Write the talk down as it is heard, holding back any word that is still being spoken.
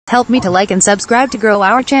Help me to like and subscribe to grow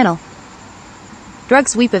our channel. Drug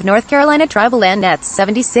sweep of North Carolina tribal land nets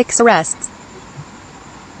 76 arrests.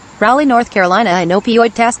 Raleigh, North Carolina. An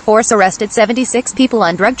opioid task force arrested 76 people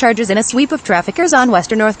on drug charges in a sweep of traffickers on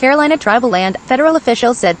western North Carolina tribal land, federal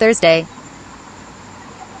officials said Thursday.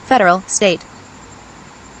 Federal, state,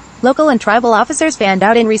 local and tribal officers fanned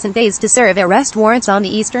out in recent days to serve arrest warrants on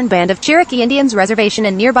the eastern band of Cherokee Indians reservation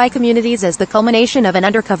and nearby communities as the culmination of an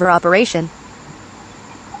undercover operation.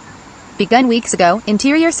 Begun weeks ago,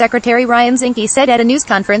 Interior Secretary Ryan Zinke said at a news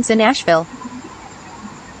conference in Asheville.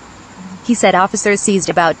 He said officers seized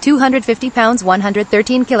about 250 pounds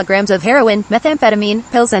 113 kilograms of heroin, methamphetamine,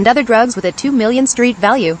 pills and other drugs with a $2 million street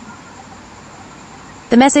value.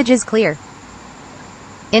 The message is clear.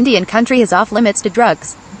 Indian country is off limits to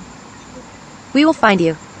drugs. We will find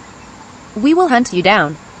you. We will hunt you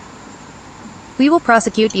down. We will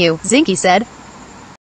prosecute you, Zinke said.